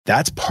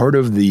That's part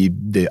of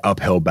the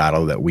uphill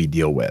battle that we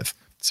deal with.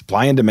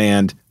 Supply and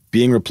demand,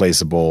 being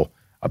replaceable,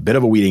 a bit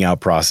of a weeding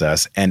out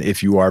process. And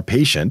if you are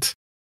patient,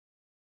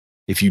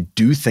 if you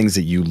do things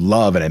that you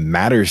love and it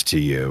matters to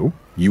you,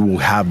 you will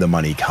have the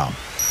money come.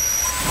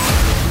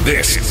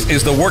 This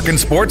is the Workin'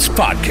 Sports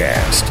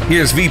Podcast.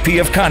 Here's VP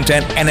of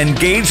Content and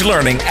Engaged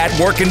Learning at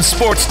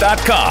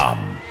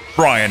workinsports.com,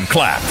 Brian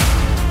Clapp.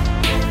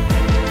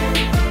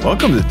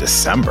 Welcome to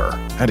December.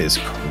 That is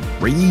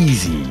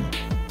crazy.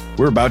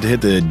 We're about to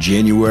hit the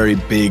January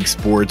big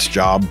sports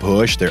job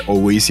push. There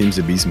always seems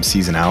to be some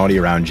seasonality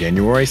around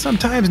January.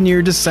 Sometimes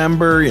near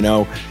December,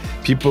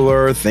 people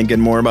are thinking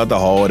more about the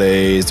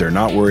holidays. They're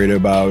not worried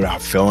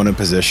about filling a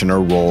position or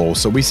role.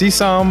 So we see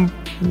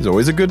there's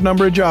always a good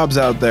number of jobs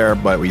out there,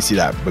 but we see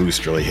that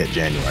boost really hit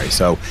January.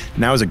 So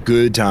now is a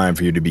good time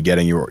for you to be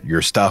getting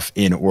your stuff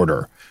in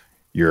order.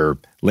 Your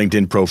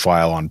LinkedIn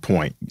profile on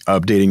point,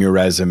 updating your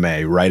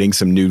resume, writing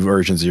some new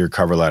versions of your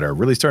cover letter,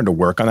 really starting to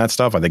work on that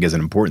stuff, I think is an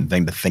important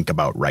thing to think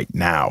about right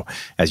now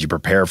as you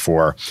prepare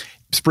for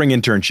spring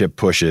internship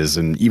pushes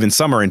and even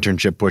summer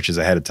internship pushes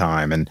ahead of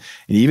time. And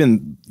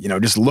even,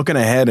 just looking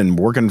ahead and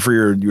working for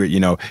your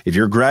if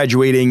you're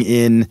graduating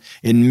in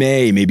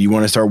May, maybe you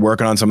want to start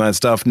working on some of that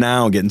stuff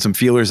now, getting some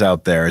feelers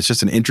out there. It's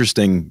just an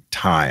interesting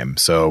time.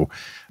 So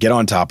get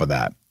on top of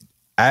that.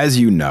 As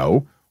you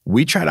know,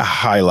 we try to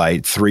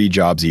highlight 3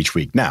 jobs each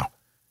week. Now,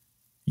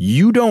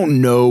 you don't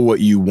know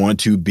what you want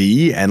to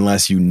be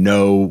unless you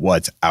know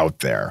what's out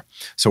there.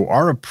 So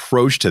our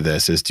approach to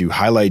this is to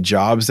highlight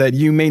jobs that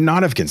you may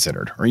not have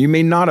considered or you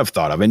may not have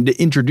thought of and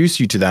to introduce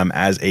you to them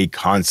as a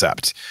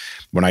concept.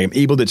 When I am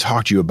able to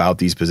talk to you about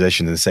these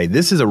positions and say,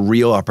 this is a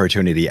real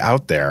opportunity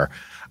out there,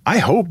 I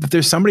hope that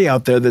there's somebody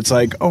out there that's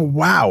like, oh,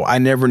 wow, I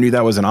never knew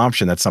that was an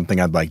option. That's something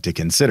I'd like to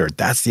consider.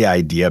 That's the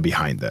idea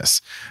behind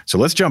this. So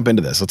let's jump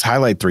into this. Let's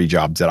highlight 3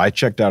 jobs that I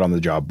checked out on the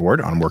job board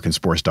on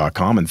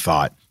workinsports.com and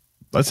thought,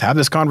 let's have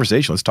this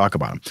conversation. Let's talk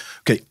about them.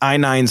 Okay,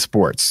 I9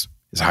 Sports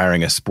is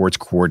hiring a sports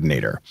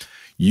coordinator.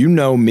 You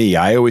know me,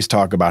 I always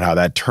talk about how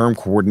that term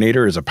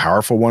coordinator is a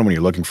powerful one when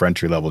you're looking for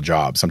entry-level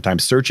jobs.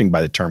 Sometimes searching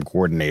by the term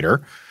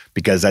coordinator,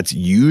 because that's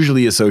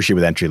usually associated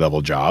with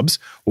entry-level jobs,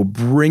 will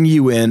bring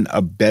you in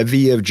a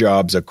bevy of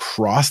jobs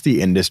across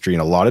the industry in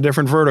a lot of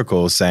different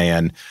verticals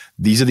saying,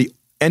 these are the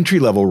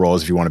entry-level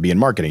roles if you want to be in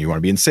marketing, you want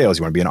to be in sales,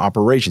 you want to be in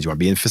operations, you want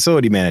to be in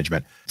facility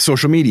management,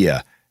 social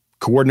media,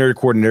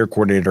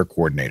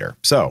 coordinator.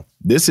 So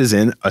this is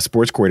in a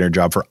sports coordinator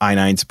job for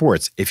I9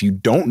 Sports. If you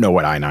don't know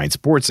what I9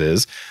 Sports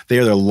is, they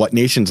are the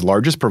nation's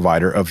largest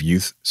provider of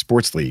youth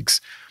sports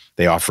leagues.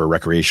 They offer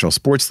recreational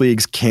sports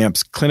leagues,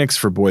 camps, clinics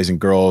for boys and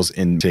girls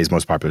in today's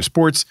most popular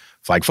sports,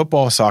 flag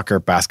football, soccer,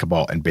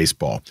 basketball, and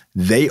baseball.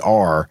 They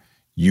are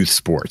youth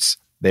sports.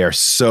 They are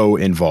so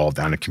involved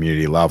on a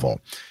community level.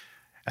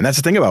 And that's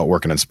the thing about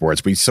working in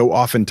sports. We so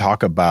often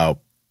talk about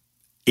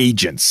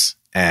agents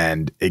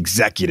and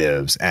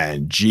executives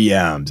and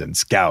GMs and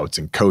scouts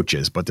and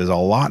coaches, but there's a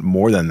lot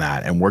more than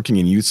that. And working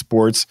in youth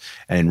sports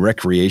and in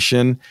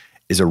recreation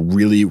is a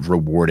really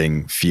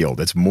rewarding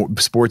field.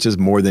 Sports is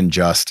more than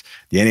just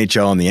the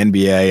NHL and the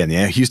NBA and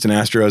the Houston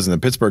Astros and the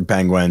Pittsburgh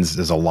Penguins.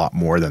 There's a lot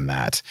more than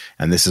that.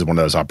 And this is one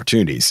of those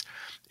opportunities.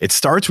 It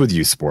starts with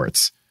youth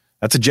sports.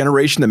 That's a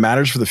generation that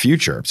matters for the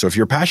future. So if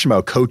you're passionate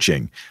about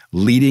coaching,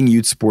 leading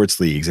youth sports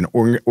leagues, and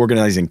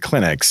organizing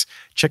clinics,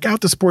 check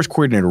out the sports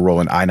coordinator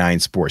role in I9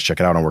 Sports. Check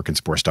it out on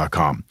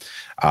workinsports.com.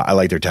 I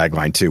like their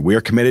tagline too. We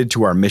are committed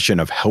to our mission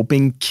of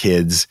helping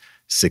kids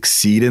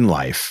succeed in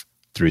life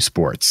through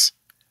sports.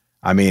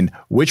 I mean,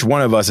 which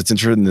one of us that's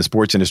interested in the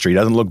sports industry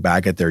doesn't look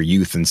back at their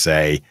youth and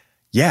say,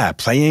 yeah,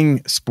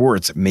 playing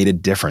sports made a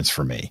difference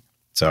for me.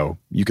 So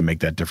you can make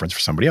that difference for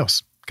somebody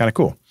else. Kind of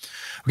cool.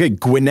 Okay,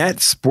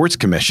 Gwinnett Sports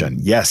Commission.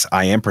 Yes,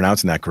 I am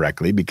pronouncing that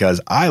correctly because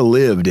I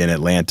lived in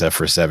Atlanta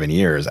for 7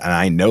 years, and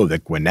I know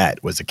that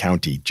Gwinnett was a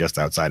county just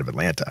outside of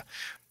Atlanta.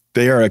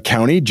 They are a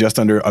county just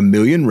under 1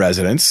 million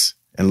residents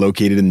and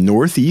located in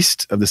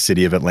northeast of the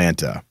city of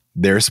Atlanta.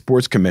 Their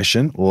sports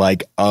commission,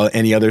 like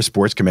any other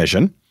sports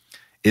commission,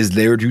 is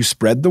there to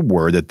spread the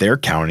word that their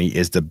county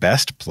is the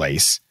best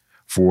place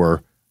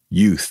for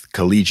youth,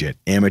 collegiate,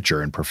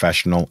 amateur, and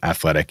professional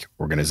athletic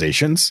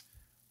organizations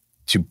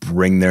to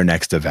bring their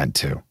next event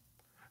to.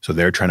 So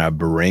they're trying to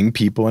bring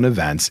people and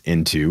events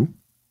into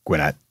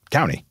Gwinnett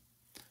County.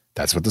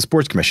 That's what the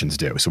sports commissions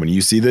do. So when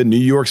you see the New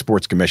York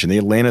Sports Commission, the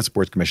Atlanta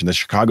Sports Commission, the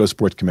Chicago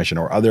Sports Commission,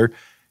 or other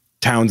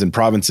towns and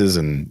provinces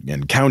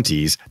and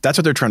counties, that's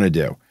what they're trying to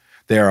do.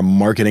 They are a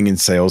marketing and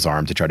sales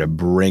arm to try to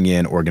bring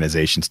in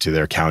organizations to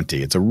their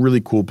county. It's a really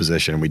cool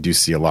position. We do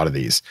see a lot of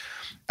these.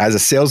 As a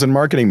sales and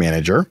marketing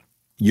manager,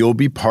 you'll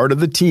be part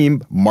of the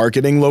team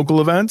marketing local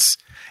events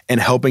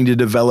and helping to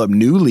develop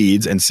new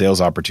leads and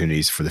sales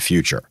opportunities for the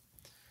future.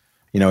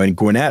 In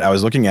Gwinnett, I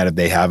was looking at it.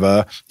 They have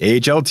a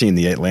AHL team,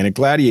 the Atlantic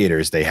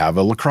Gladiators. They have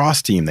a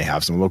lacrosse team. They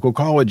have some local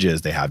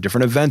colleges. They have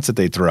different events that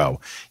they throw.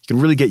 It can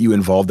really get you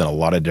involved in a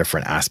lot of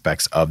different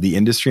aspects of the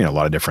industry and a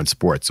lot of different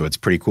sports. So it's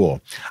pretty cool.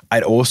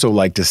 I'd also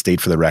like to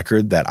state for the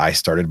record that I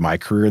started my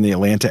career in the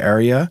Atlanta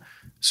area.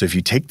 So if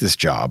you take this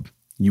job,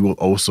 you will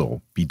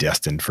also be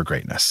destined for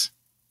greatness.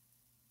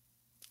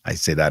 I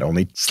say that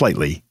only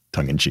slightly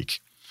tongue-in-cheek.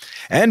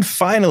 And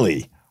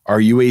finally, are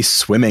you a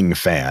swimming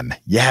fan?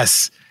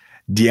 Yes,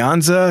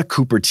 Dianza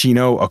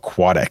Cupertino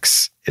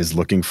Aquatics is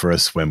looking for a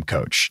swim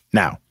coach.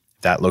 Now,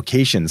 that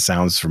location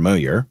sounds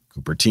familiar,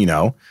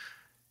 Cupertino.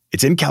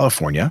 It's in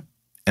California,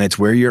 and it's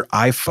where your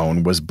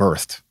iPhone was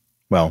birthed.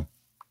 Well,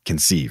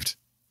 conceived.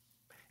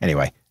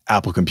 Anyway,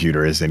 Apple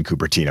Computer is in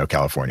Cupertino,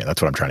 California.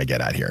 That's what I'm trying to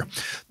get at here.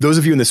 Those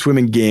of you in the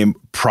swimming game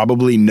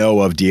probably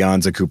know of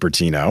Dianza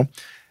Cupertino.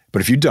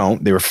 But if you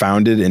don't, they were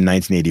founded in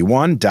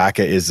 1981.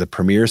 DACA is a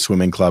premier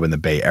swimming club in the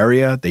Bay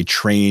Area. They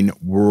train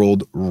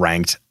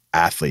world-ranked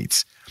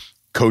athletes.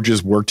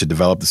 Coaches work to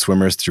develop the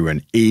swimmers through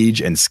an age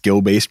and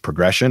skill-based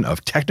progression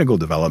of technical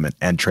development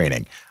and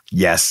training.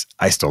 Yes,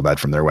 I stole that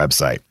from their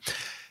website.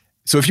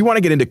 So if you want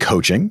to get into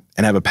coaching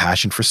and have a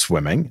passion for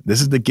swimming,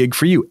 this is the gig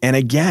for you. And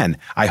again,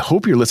 I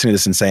hope you're listening to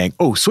this and saying,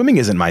 oh, swimming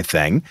isn't my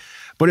thing.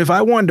 But if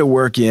I wanted to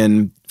work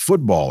in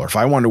football or if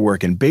I wanted to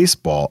work in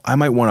baseball, I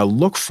might want to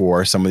look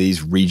for some of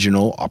these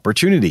regional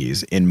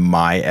opportunities in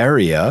my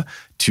area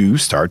to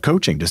start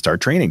coaching, to start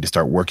training, to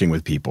start working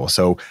with people.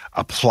 So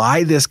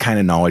apply this kind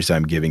of knowledge that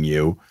I'm giving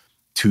you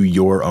to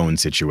your own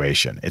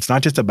situation. It's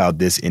not just about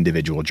this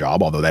individual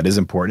job, although that is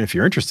important if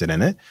you're interested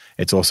in it.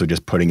 It's also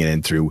just putting it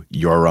in through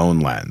your own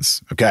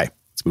lens. Okay,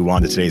 let's move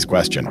on to today's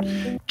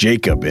question.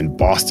 Jacob in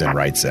Boston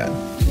writes in.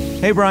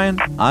 Hey, Brian,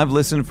 I've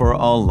listened for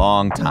a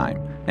long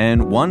time.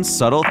 And one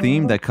subtle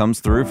theme that comes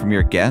through from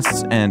your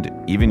guests and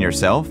even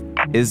yourself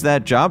is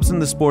that jobs in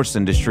the sports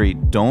industry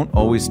don't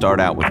always start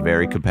out with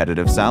very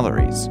competitive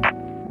salaries.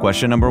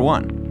 Question number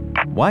 1,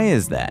 why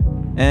is that?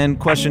 And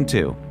question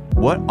 2,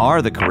 what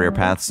are the career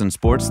paths in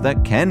sports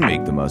that can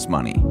make the most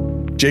money?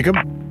 Jacob,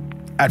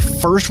 at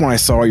first when I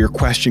saw your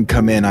question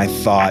come in, I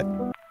thought,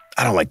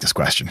 I don't like this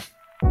question.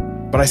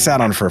 But I sat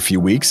on it for a few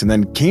weeks and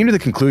then came to the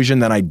conclusion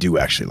that I do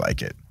actually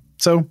like it.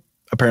 So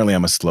apparently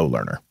I'm a slow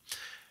learner.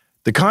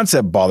 The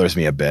concept bothers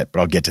me a bit,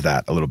 but I'll get to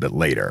that a little bit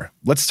later.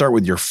 Let's start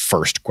with your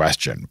first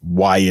question.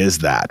 Why is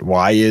that?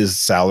 Why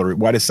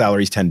do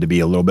salaries tend to be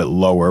a little bit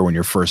lower when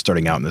you're first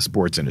starting out in the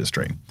sports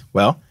industry?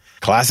 Well,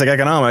 classic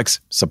economics,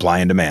 supply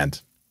and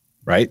demand,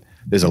 right?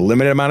 There's a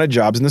limited amount of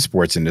jobs in the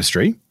sports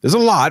industry. There's a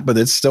lot, but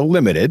it's still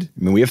limited.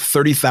 I mean, we have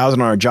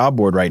 30,000 on our job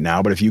board right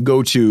now, but if you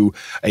go to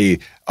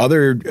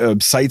other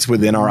sites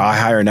within our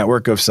iHire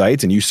network of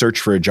sites and you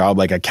search for a job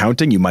like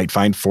accounting, you might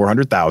find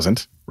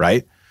 400,000,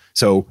 right?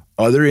 So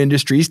other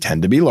industries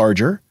tend to be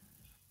larger,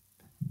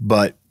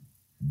 but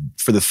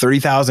for the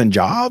 30,000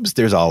 jobs,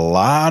 there's a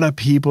lot of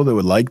people that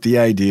would like the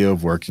idea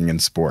of working in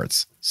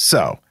sports.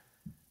 So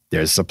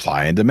there's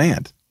supply and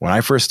demand. When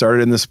I first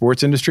started in the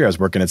sports industry, I was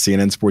working at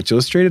CNN Sports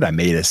Illustrated. I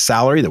made a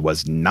salary that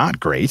was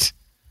not great.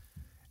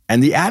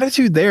 And the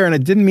attitude there, and I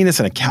didn't mean this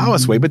in a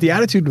callous way, but the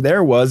attitude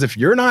there was, if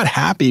you're not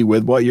happy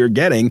with what you're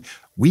getting,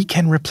 we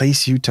can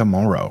replace you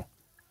tomorrow.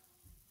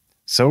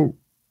 So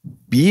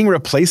being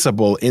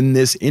replaceable in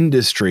this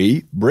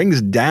industry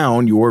brings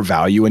down your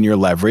value and your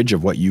leverage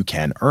of what you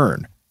can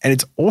earn. And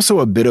it's also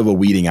a bit of a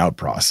weeding out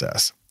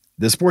process.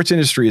 The sports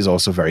industry is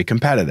also very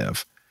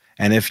competitive.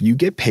 And if you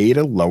get paid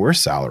a lower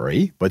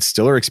salary, but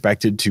still are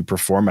expected to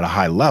perform at a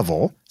high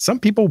level, some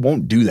people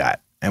won't do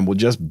that and will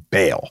just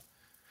bail.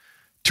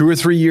 2 or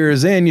 3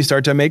 years in, you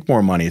start to make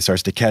more money. It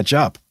starts to catch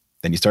up.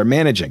 Then you start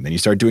managing. Then you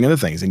start doing other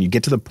things. And you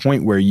get to the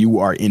point where you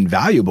are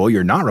invaluable.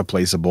 You're not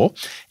replaceable.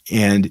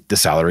 And the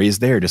salary is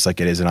there just like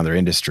it is in other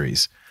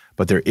industries.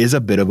 But there is a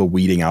bit of a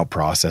weeding out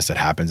process that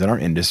happens in our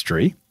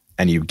industry.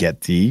 And you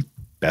get the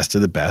best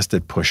of the best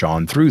that push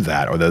on through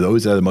that, or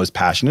those that are the most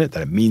passionate,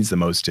 that it means the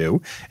most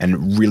to,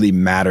 and really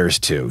matters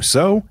to.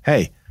 So,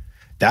 hey,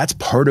 that's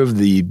part of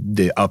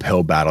the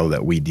uphill battle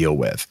that we deal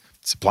with.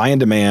 Supply and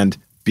demand,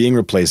 being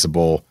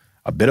replaceable,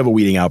 a bit of a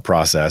weeding out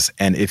process.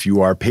 And if you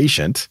are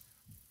patient,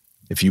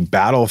 if you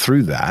battle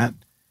through that,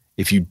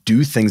 if you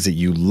do things that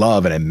you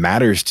love and it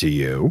matters to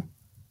you,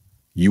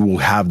 you will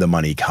have the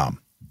money come.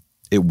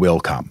 It will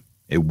come.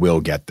 It will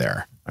get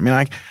there. I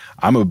mean,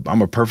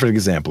 I'm a perfect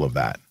example of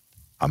that.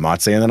 I'm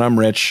not saying that I'm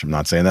rich. I'm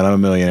not saying that I'm a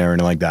millionaire or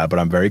anything like that, but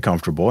I'm very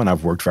comfortable and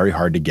I've worked very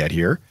hard to get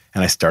here.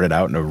 And I started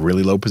out in a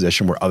really low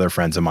position where other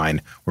friends of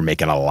mine were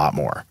making a lot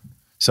more.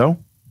 So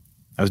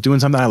I was doing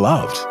something I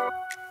loved.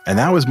 And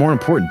that was more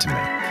important to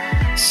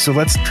me. So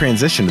let's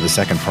transition to the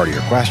second part of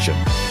your question.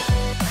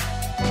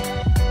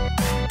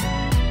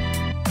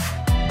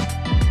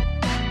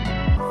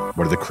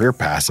 What are the career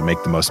paths that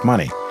make the most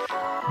money?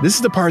 This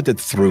is the part that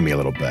threw me a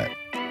little bit.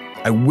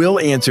 I will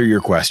answer your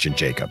question,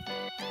 Jacob,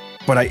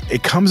 but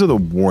it comes with a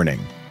warning.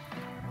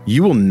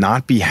 You will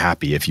not be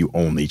happy if you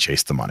only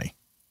chase the money.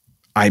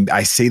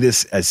 I say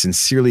this as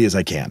sincerely as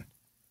I can.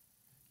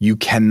 You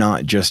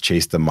cannot just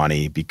chase the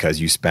money because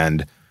you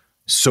spend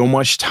so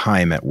much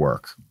time at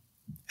work.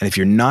 And if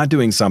you're not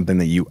doing something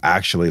that you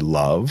actually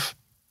love,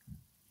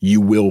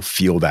 you will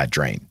feel that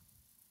drain.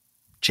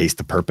 Chase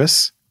the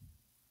purpose,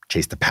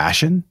 chase the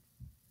passion,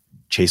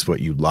 chase what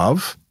you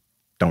love.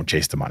 Don't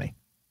chase the money.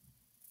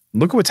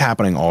 Look at what's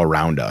happening all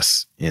around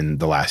us in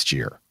the last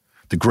year.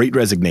 the Great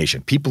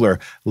Resignation. People are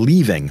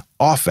leaving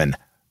often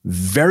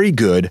very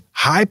good,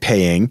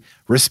 high-paying,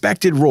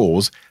 respected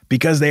roles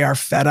because they are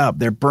fed up.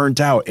 They're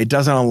burnt out. It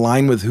doesn't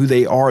align with who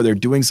they are. They're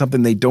doing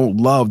something they don't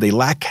love. They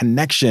lack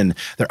connection.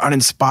 They're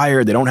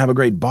uninspired. They don't have a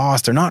great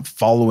boss. They're not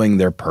following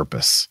their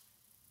purpose.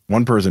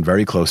 One person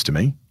very close to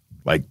me,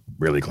 like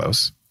really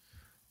close,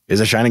 is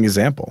a shining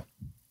example.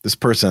 This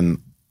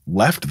person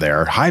left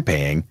their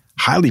high-paying,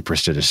 highly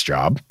prestigious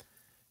job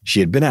she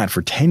had been at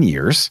for 10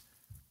 years,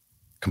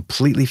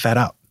 completely fed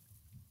up,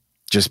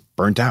 just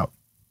burnt out.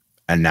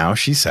 And now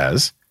she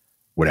says,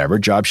 whatever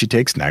job she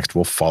takes next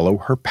will follow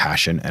her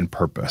passion and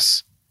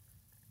purpose.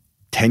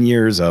 10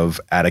 years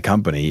at a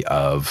company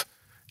of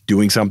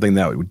doing something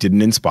that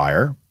didn't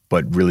inspire,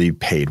 but really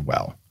paid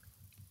well.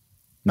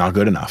 Not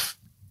good enough.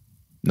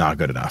 Not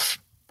good enough.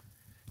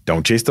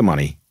 Don't chase the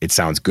money. It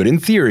sounds good in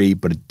theory,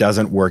 but it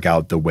doesn't work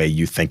out the way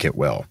you think it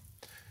will.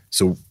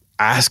 So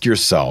ask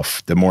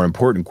yourself the more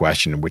important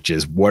question, which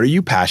is, what are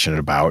you passionate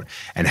about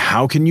and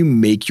how can you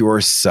make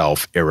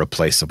yourself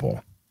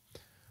irreplaceable?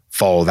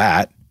 Follow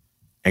that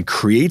and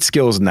create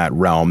skills in that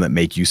realm that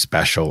make you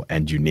special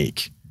and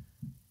unique.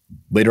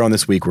 Later on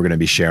this week, we're going to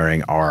be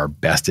sharing our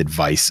best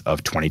advice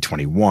of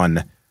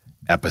 2021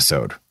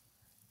 episode,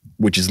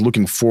 which is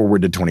looking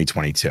forward to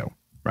 2022,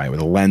 right? With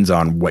a lens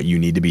on what you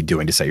need to be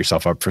doing to set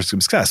yourself up for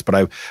success. But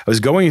I was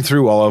going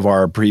through all of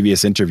our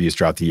previous interviews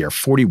throughout the year,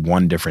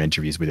 41 different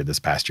interviews we did this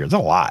past year. It's a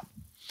lot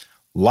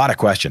of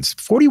questions.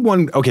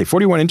 41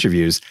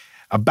 interviews,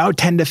 about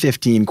 10 to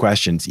 15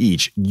 questions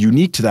each,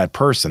 unique to that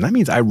person. That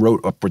means I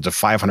wrote upwards of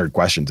 500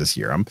 questions this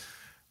year. I'm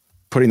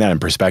putting that in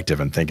perspective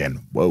and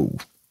thinking, whoa,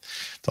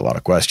 it's a lot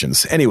of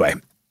questions. Anyway,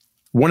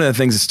 one of the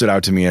things that stood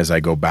out to me as I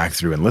go back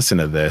through and listen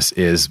to this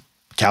is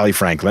Callie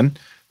Franklin,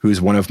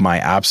 who's one of my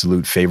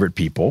absolute favorite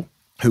people,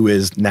 who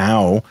is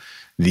now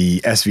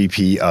the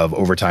SVP of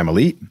Overtime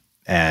Elite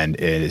and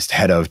is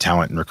head of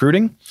talent and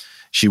recruiting.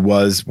 She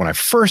was, when I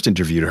first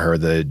interviewed her,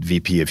 the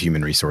VP of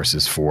Human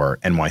Resources for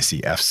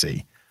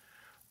NYCFC.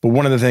 But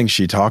one of the things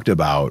she talked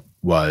about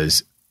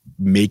was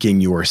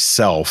making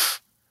yourself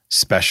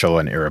special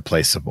and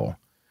irreplaceable.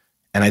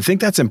 And I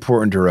think that's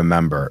important to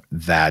remember,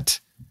 that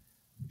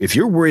if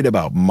you're worried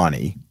about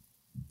money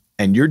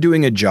and you're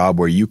doing a job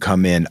where you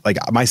come in, like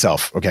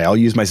myself, okay, I'll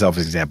use myself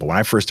as an example. When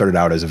I first started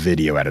out as a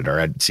video editor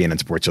at CNN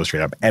Sports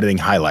Illustrated, I'm editing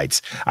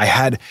highlights. I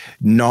had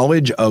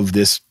knowledge of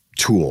this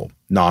tool,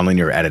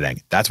 nonlinear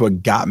editing. That's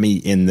what got me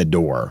in the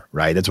door,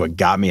 right? That's what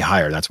got me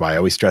hired. That's why I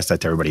always stress that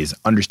to everybody, is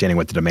understanding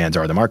what the demands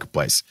are in the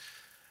marketplace.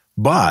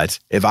 But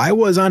if I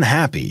was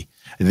unhappy,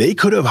 they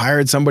could have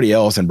hired somebody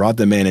else and brought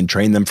them in and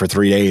trained them for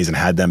 3 days and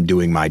had them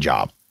doing my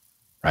job,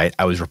 right?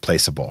 I was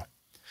replaceable.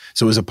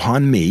 So it was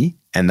upon me,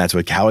 and that's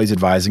what Callie's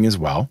advising as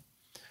well,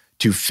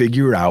 to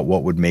figure out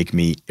what would make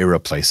me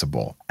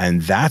irreplaceable.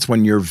 And that's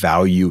when your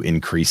value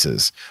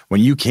increases.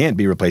 When you can't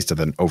be replaced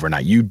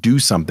overnight, you do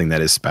something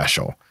that is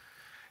special.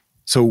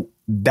 So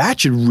that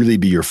should really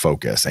be your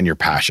focus and your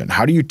passion.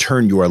 How do you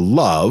turn your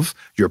love,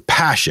 your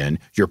passion,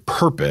 your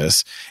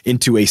purpose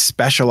into a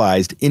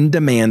specialized,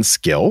 in-demand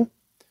skill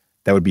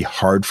that would be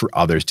hard for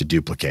others to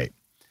duplicate?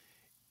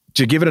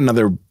 To give it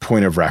another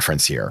point of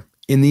reference here,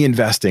 in the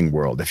investing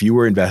world, if you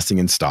were investing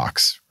in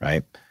stocks,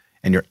 right,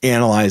 and you're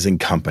analyzing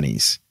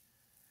companies,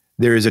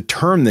 there is a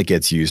term that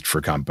gets used for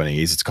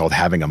companies. It's called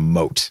having a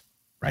moat,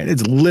 right?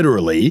 It's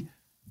literally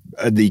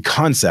the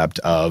concept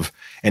of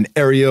an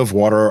area of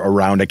water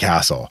around a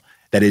castle.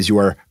 That is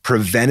your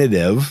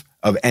preventative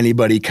of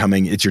anybody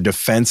coming. It's your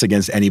defense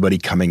against anybody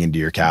coming into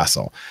your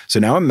castle. So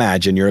now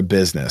imagine you're a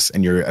business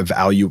and you're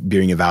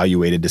being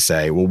evaluated to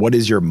say, well, what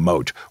is your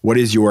moat? What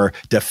is your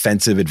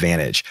defensive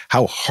advantage?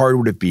 How hard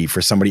would it be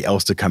for somebody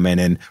else to come in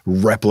and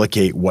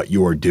replicate what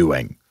you're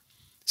doing?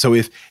 So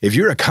if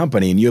you're a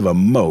company and you have a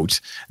moat,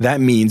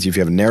 that means if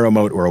you have a narrow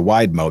moat or a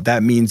wide moat,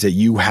 that means that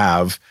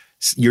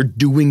you're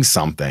doing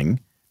something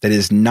that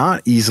is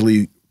not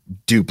easily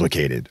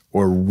duplicated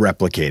or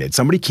replicated.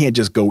 Somebody can't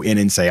just go in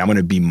and say, I'm going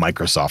to be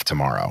Microsoft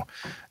tomorrow.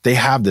 They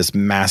have this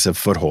massive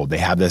foothold. They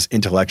have this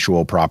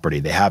intellectual property.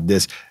 They have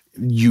this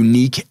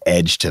unique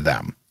edge to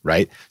them,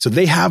 right? So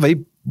they have a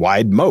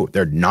wide moat.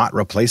 They're not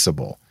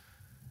replaceable.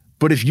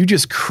 But if you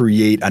just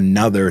create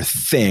another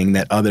thing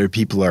that other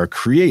people are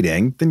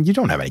creating, then you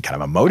don't have any kind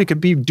of a moat. It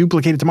could be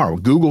duplicated tomorrow.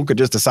 Google could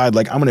just decide,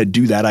 like, I'm going to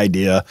do that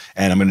idea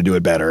and I'm going to do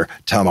it better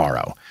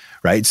tomorrow,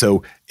 right?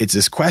 So it's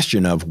this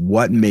question of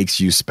what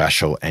makes you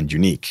special and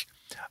unique.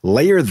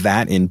 Layer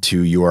that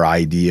into your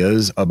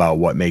ideas about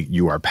what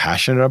you are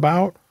passionate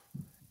about,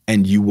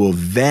 and you will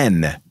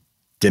then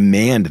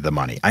demand the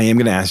money. I am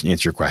going to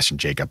answer your question,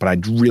 Jacob, but I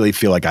really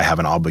feel like I have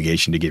an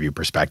obligation to give you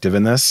perspective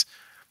in this,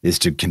 is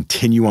to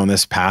continue on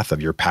this path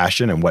of your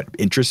passion and what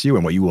interests you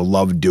and what you will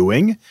love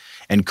doing,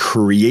 and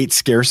create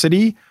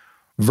scarcity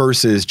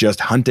versus just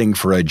hunting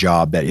for a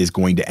job that is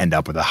going to end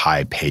up with a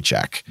high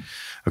paycheck.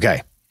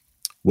 Okay.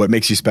 What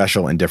makes you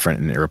special and different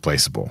and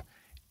irreplaceable?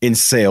 In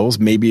sales,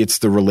 maybe it's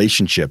the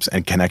relationships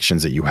and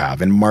connections that you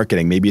have. In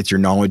marketing, maybe it's your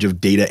knowledge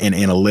of data and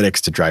analytics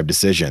to drive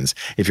decisions.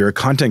 If you're a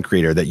content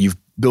creator that you've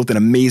built an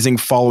amazing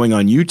following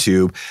on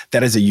YouTube,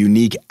 that is a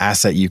unique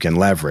asset you can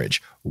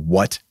leverage.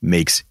 What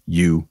makes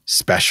you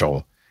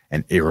special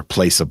and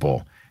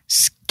irreplaceable?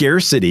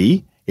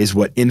 Scarcity is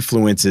what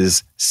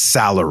influences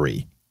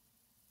salary.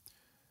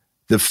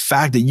 The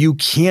fact that you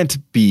can't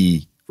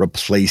be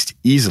replaced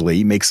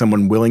easily makes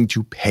someone willing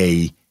to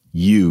pay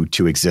you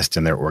to exist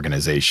in their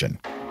organization.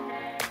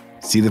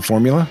 See the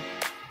formula?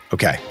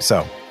 Okay,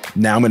 so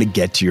now I'm going to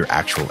get to your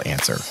actual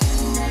answer.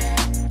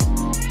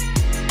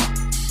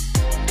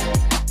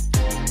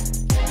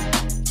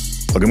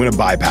 Look, I'm going to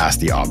bypass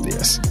the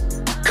obvious.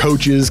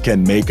 Coaches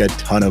can make a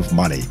ton of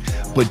money,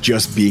 but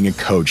just being a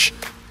coach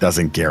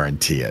doesn't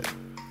guarantee it.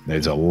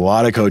 There's a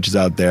lot of coaches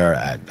out there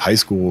at high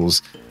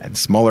schools and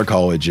smaller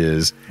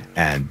colleges,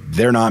 and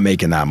they're not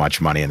making that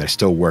much money, and they're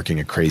still working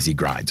a crazy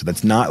grind. So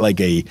that's not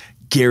like a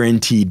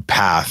guaranteed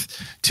path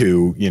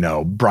to,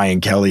 Brian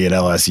Kelly at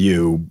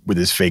LSU with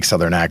his fake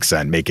Southern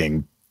accent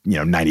making,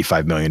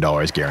 $95 million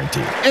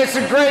guaranteed. It's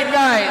a great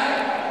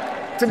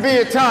night to be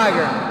a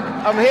Tiger.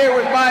 I'm here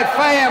with my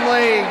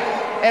family,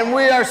 and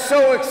we are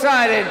so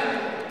excited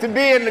to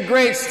be in the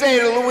great state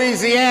of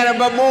Louisiana,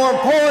 but more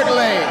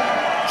importantly,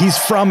 he's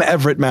from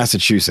Everett,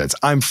 Massachusetts.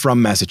 I'm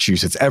from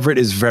Massachusetts. Everett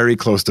is very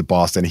close to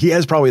Boston. He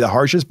has probably the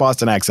harshest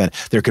Boston accent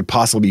there could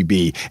possibly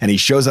be. And he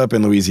shows up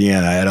in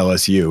Louisiana at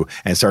LSU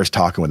and starts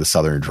talking with a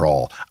Southern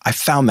drawl. I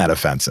found that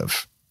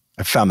offensive.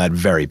 I found that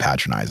very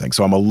patronizing.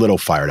 So I'm a little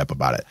fired up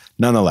about it.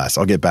 Nonetheless,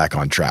 I'll get back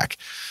on track.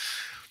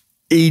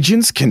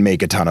 Agents can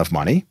make a ton of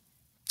money.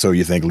 So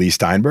you think Lee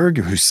Steinberg,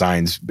 who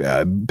signs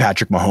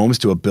Patrick Mahomes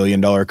to $1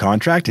 billion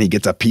contract and he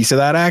gets a piece of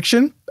that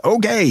action?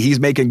 Okay, he's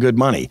making good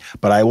money.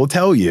 But I will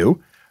tell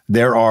you,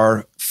 there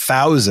are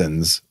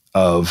thousands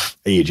of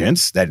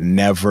agents that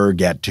never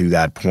get to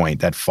that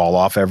point, that fall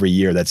off every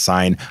year, that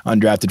sign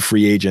undrafted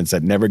free agents,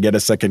 that never get a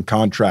second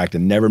contract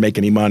and never make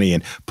any money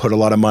and put a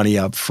lot of money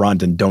up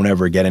front and don't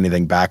ever get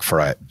anything back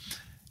for it.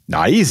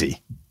 Not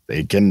easy.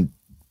 They can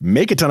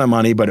make a ton of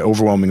money, but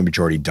overwhelming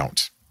majority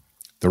don't.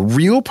 The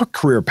real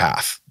career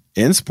path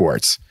in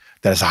sports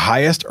that has the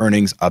highest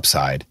earnings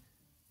upside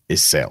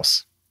is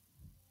sales.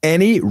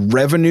 Any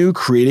revenue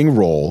creating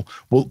role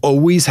will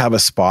always have a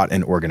spot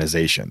in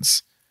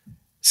organizations,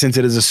 since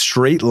it is a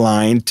straight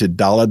line to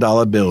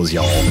dollar bills,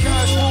 y'all.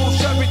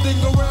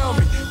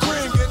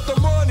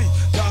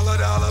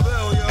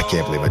 I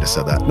can't believe I just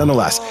said that.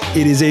 Nonetheless,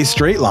 it is a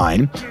straight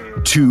line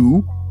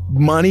to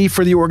money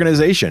for the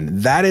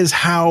organization. That is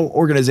how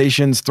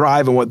organizations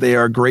thrive and what they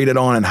are graded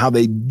on and how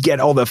they get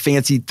all the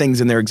fancy things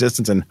in their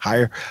existence and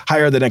hire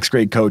the next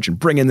great coach and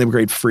bring in the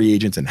great free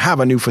agents and have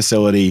a new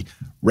facility.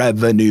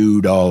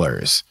 Revenue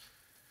dollars.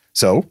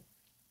 So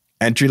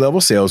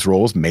entry-level sales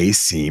roles may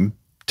seem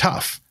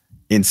tough.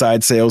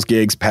 Inside sales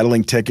gigs,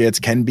 peddling tickets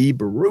can be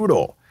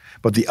brutal.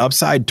 But the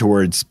upside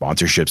towards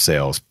sponsorship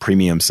sales,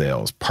 premium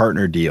sales,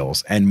 partner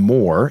deals, and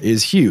more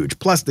is huge.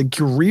 Plus, the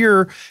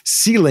career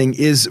ceiling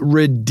is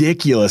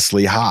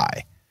ridiculously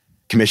high.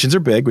 Commissions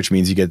are big, which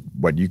means you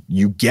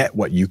get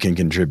what you can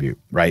contribute,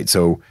 right?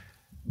 So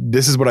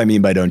this is what I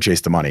mean by don't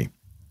chase the money.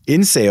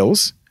 In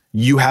sales,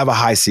 you have a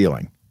high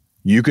ceiling.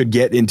 You could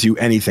get into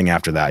anything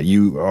after that.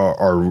 You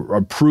are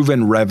a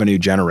proven revenue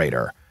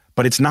generator,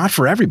 but it's not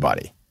for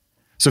everybody.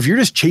 So if you're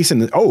just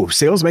chasing,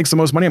 sales makes the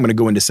most money, I'm going to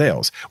go into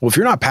sales. Well, if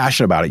you're not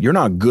passionate about it, you're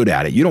not good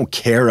at it, you don't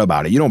care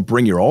about it, you don't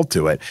bring your all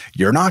to it,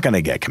 you're not going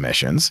to get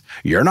commissions.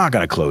 You're not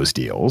going to close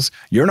deals.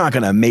 You're not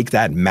going to make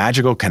that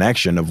magical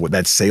connection of what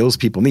that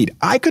salespeople need.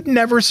 I could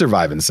never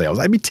survive in sales.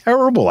 I'd be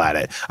terrible at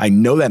it. I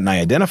know that and I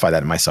identify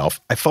that in myself.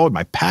 I followed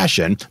my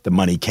passion. The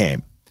money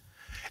came.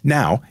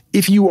 Now,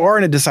 if you are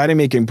in a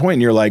decision-making point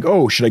and you're like,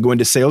 should I go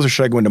into sales or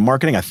should I go into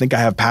marketing? I think I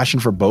have passion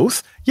for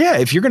both. Yeah,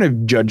 if you're going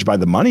to judge by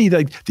the money,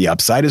 the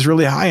upside is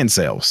really high in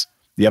sales.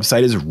 The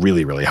upside is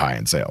really, really high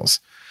in sales.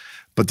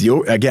 But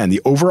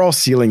the overall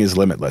ceiling is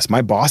limitless.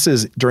 My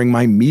bosses during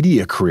my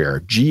media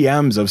career,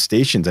 GMs of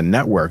stations and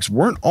networks,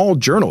 weren't all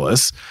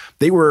journalists.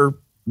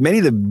 Many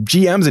of the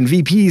GMs and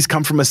VPs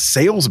come from a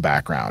sales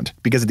background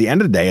because at the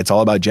end of the day, it's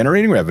all about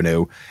generating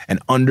revenue and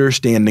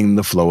understanding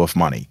the flow of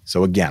money.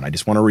 So again, I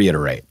just want to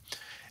reiterate,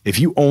 if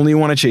you only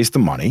want to chase the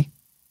money,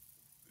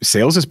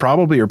 sales is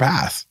probably your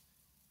path.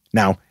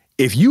 Now,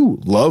 if you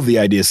love the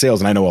idea of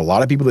sales, and I know a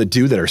lot of people that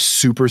do that are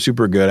super,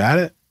 super good at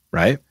it,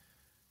 right?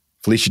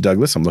 Felicia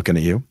Douglas, I'm looking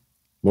at you.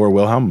 Laura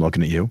Wilhelm, I'm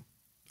looking at you.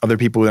 Other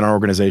people in our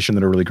organization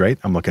that are really great,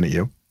 I'm looking at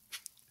you.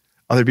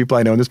 Other people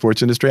I know in the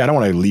sports industry, I don't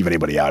want to leave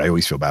anybody out. I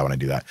always feel bad when I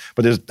do that.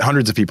 But there's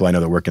hundreds of people I know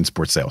that work in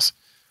sports sales.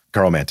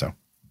 Carl Manto,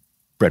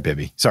 Brett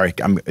Bibby. Sorry,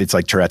 it's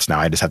like Tourette's now.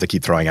 I just have to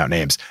keep throwing out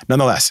names.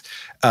 Nonetheless,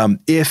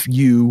 if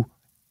you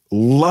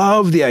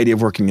love the idea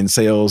of working in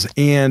sales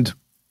and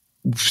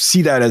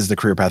see that as the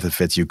career path that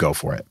fits you, go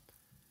for it.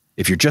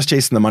 If you're just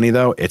chasing the money,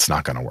 though, it's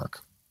not going to work.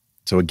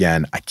 So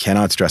again, I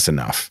cannot stress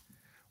enough.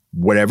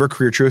 Whatever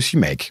career choice you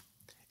make,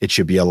 it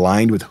should be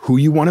aligned with who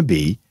you want to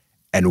be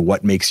and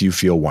what makes you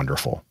feel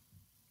wonderful.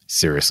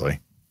 Seriously,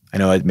 I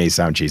know it may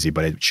sound cheesy,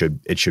 but it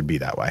should be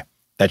that way.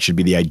 That should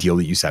be the ideal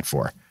that you set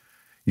for.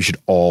 You should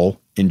all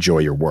enjoy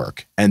your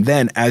work. And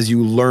then as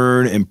you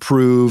learn,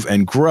 improve,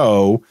 and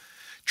grow,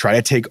 try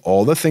to take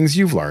all the things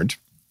you've learned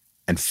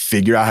and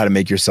figure out how to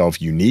make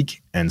yourself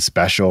unique and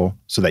special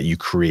so that you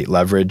create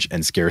leverage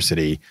and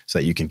scarcity so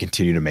that you can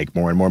continue to make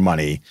more and more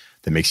money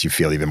that makes you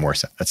feel even more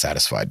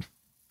satisfied.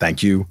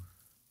 Thank you,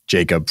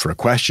 Jacob, for a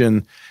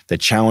question that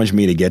challenged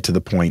me to get to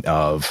the point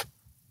of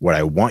what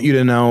I want you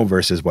to know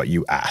versus what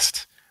you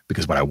asked.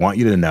 Because what I want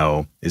you to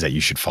know is that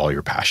you should follow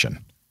your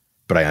passion.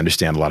 But I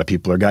understand a lot of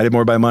people are guided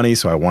more by money,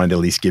 so I wanted to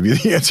at least give you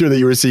the answer that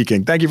you were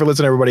seeking. Thank you for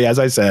listening, everybody. As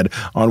I said,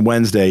 on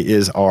Wednesday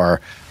is our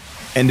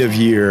end of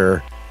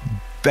year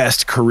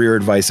best career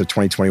advice of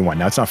 2021.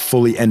 Now, it's not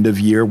fully end of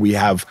year. We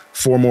have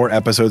 4 more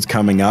episodes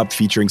coming up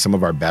featuring some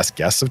of our best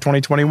guests of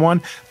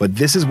 2021. But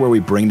this is where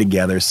we bring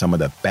together some of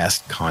the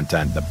best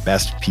content, the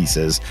best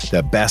pieces,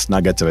 the best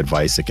nuggets of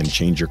advice that can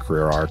change your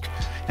career arc,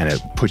 and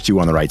it puts you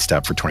on the right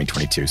step for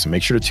 2022. So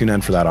make sure to tune in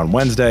for that on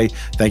Wednesday.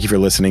 Thank you for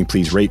listening.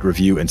 Please rate,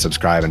 review, and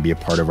subscribe and be a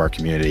part of our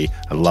community.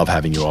 I love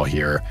having you all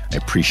here. I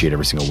appreciate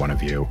every single one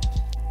of you.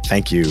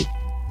 Thank you,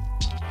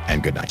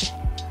 and good night.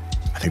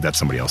 I think that's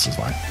somebody else's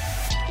line.